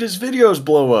stupidest videos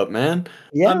blow up, man. I'm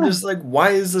Yeah, just like,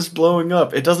 why is this blowing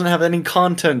up? It doesn't have any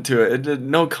content to it.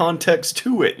 No context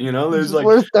to it. You know, there's like,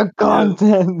 where's the yeah,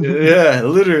 content? yeah,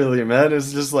 literally, man.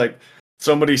 It's just like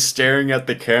somebody staring at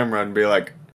the camera and be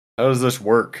like, how does this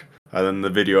work? And then the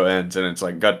video ends and it's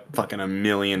like got fucking a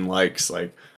million likes.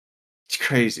 Like, it's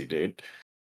crazy, dude.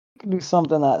 Do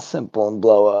something that simple and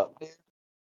blow up.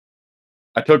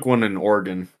 I took one in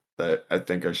Oregon that I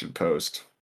think I should post,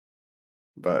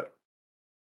 but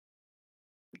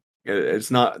it's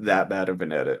not that bad of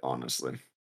an edit, honestly.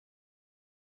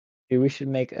 Dude, we should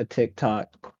make a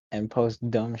TikTok and post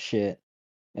dumb shit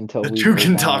until The we two go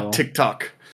can talk viral.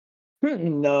 TikTok.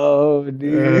 No,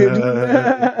 dude.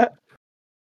 Uh,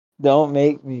 Don't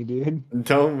make me, dude.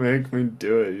 Don't make me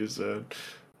do it, you said.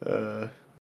 Uh,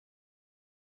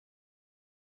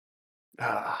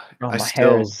 Bro, I my hair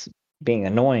still. is being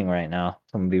annoying right now.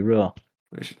 I'm gonna be real.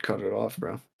 We should cut it off,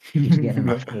 bro. Keeps getting in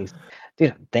my face.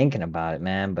 Dude, I'm thinking about it,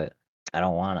 man, but I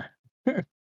don't wanna.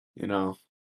 You know,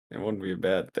 it wouldn't be a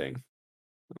bad thing.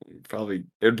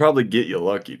 It'd probably get you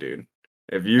lucky, dude.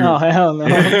 If Oh, you hell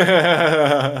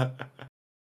no.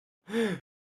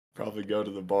 probably go to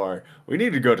the bar. We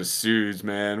need to go to Sue's,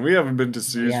 man. We haven't been to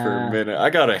Sue's for a Yeah. minute. I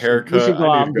got a We should haircut. I go need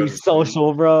out to and go be to Sue's.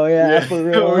 social, bro. Yeah, Yeah, for we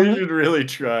real. should really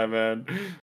try, man.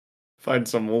 Find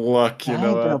some luck, I ain't been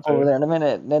out up over there. there in a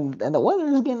minute. And the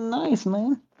weather's getting nice,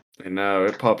 man. I know,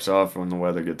 it pops off when the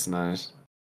weather gets nice.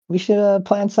 We should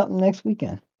plan something next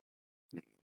weekend.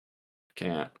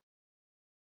 Can't,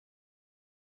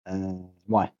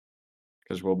 Why?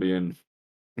 because we'll be in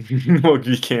we'll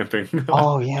be camping.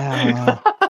 Oh yeah.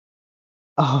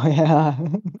 Oh yeah.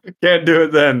 Can't do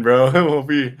it then, bro.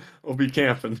 We'll be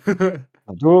camping.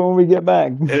 I'll do it when we get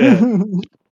back.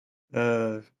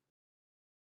 Yeah.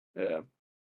 Yeah.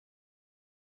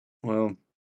 Well,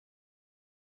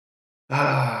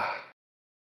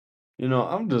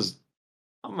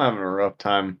 I'm having a rough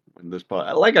time with this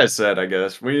pod. Like I said, I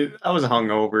guess I was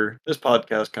hungover. This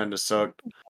podcast kind of sucked.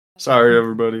 Sorry,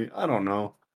 everybody. I don't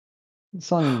know. this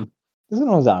one, this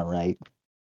one was alright.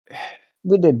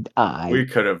 We did We I.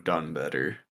 could have done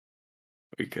better.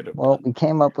 We could have Well, done. we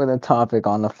came up with a topic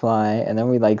on the fly, and then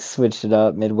we like switched it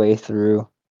up midway through.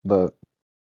 But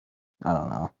I don't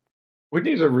know. We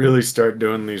need to really start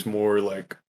doing these more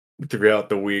like throughout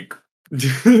the week.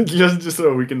 just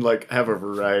so we can like have a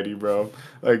variety, bro.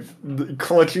 Like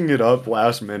clutching it up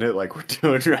last minute like we're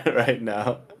doing right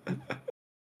now.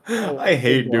 I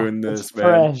hate doing It's this,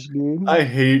 man. fresh, dude. I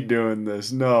hate doing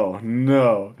this. No,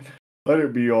 no. Let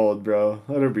it be old, bro.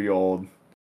 Let it be old.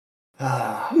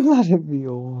 Let it be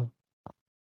old.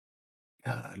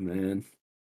 God, man.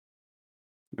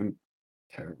 I'm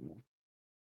terrible.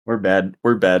 We're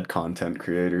bad content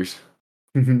creators.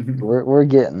 We're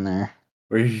getting there.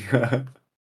 we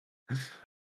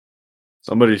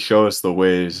Somebody show us the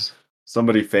ways.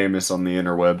 Somebody famous on the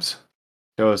interwebs.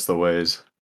 Show us the ways.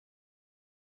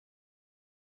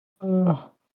 I'm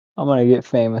gonna get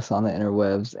famous on the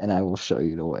interwebs, and I will show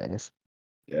you the ways.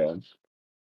 Yeah.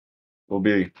 We'll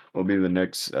be the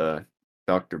next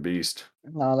Dr. Beast.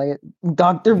 No, like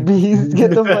Dr. Beast,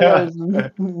 get the fuck out of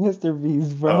Mr.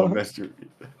 Beast, Oh, bro. Mr.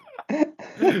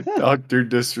 Dr.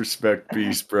 Disrespect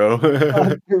Beast, bro.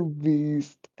 Dr.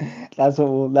 Beast. That's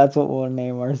what we'll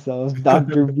name ourselves,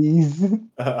 Dr. Beast.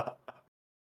 uh,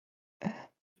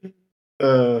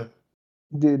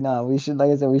 Dude, nah, we should,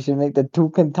 like I said, we should make the Two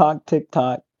Can Talk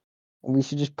TikTok. And we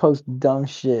should just post dumb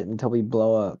shit until we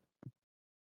blow up.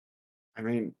 I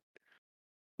mean,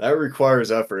 that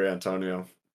requires effort, Antonio.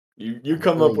 You It's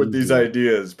come up really with these easy.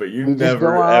 ideas, but you We just go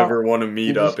never out. ever want to We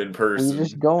meet just up in we just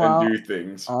person go and out do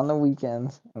things. on the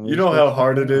weekends. And we You just know go how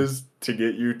hard fucking it around. is to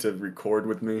get you to record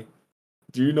with me?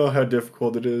 Do you know how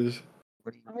difficult it is?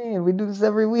 What do you mean? We do this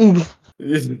every week.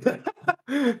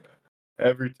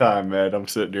 Every time, man, I'm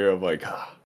sitting here, I'm like,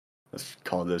 let's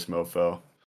call this mofo.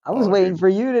 I was Oh, waiting dude. for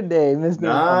you today, Mister.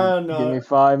 Nah, Give nah. me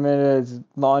 5 minutes.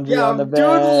 Laundry Yeah, on the I'm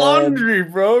doing bed. laundry,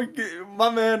 bro.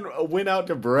 My man went out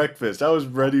to breakfast. I was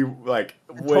ready, like,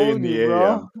 I way in told you, the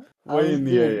bro. AM. I Way was in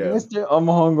the dude, AM. Mister. I'm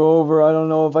hungover. I don't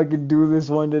know if I could do this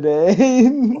one today.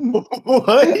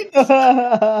 What?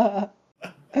 Yeah.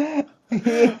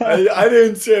 I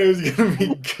didn't say it was gonna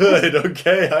be good,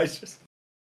 okay? I just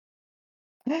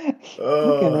Fucking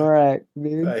oh wreck,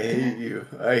 dude. I hate you.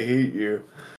 I hate you.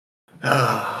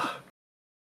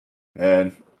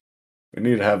 Man, we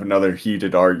need to have another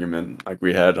heated argument like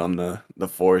we had on the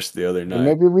force the other Hey, night.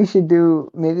 maybe we should do.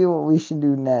 Maybe what we should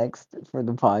do next for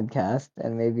the podcast,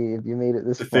 and maybe if you made it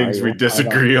this The far, things we you'll find out.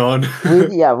 disagree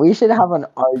on. We should have an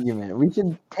argument. We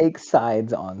should take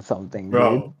sides on something, dude.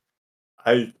 Bro,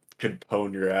 I could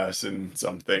pwn your ass in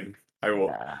something. I will.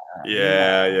 Nah,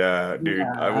 Yeah, nah, yeah, dude.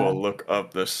 I nah. will look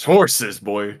up the sources,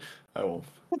 boy. I will.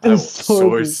 I The will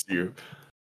sources source you.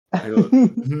 I will.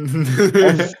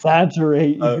 and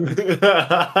saturate you.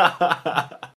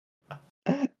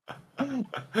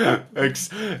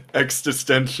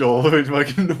 Existential.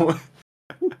 Fucking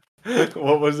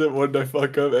what was it? What did I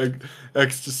fuck up?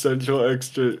 Existential.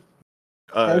 Yeah,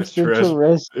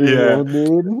 Extraterrestrial,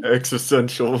 dude.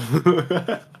 existential.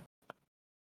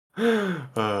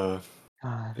 God.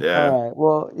 All Yeah, right.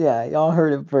 Well, yeah, y'all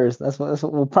heard it first. That's what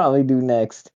we'll probably do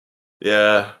next.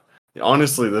 yeah.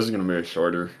 Honestly, this is gonna be a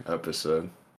shorter episode.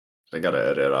 I gotta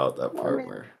edit out that I part mean,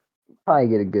 where. probably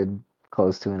get a good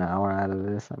close to an hour out of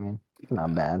this. I mean, it's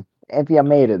not bad. if you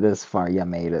made it this far, you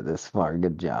made it this far.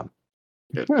 Good job.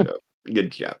 Good job.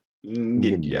 Good job. Good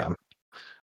Good job. job.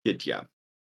 Good job.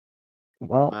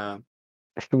 Well, Uh,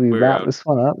 should we we're wrap out. this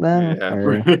one up then? Yeah.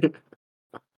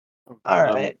 Or all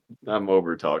I'm right. I'm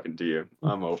over talking to you.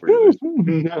 I'm over this.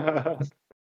 All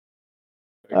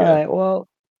Okay. right. Well,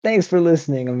 thanks for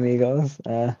listening, amigos.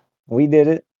 We did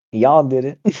it. Y'all did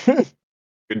it.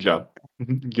 Good job.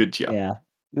 Good job. Yeah,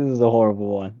 this is a horrible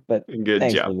one, but Good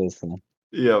thanks for job. listening.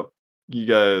 Yep. You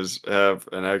guys have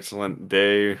an excellent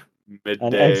day, An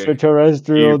midday,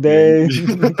 extraterrestrial evening.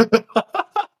 day.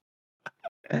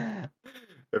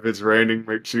 If it's raining,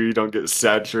 make sure you don't get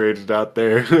saturated out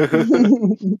there.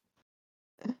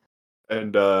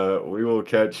 And we will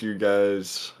catch you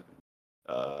guys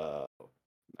uh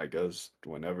I guess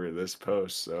whenever this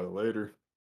posts. So later.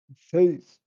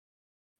 Peace.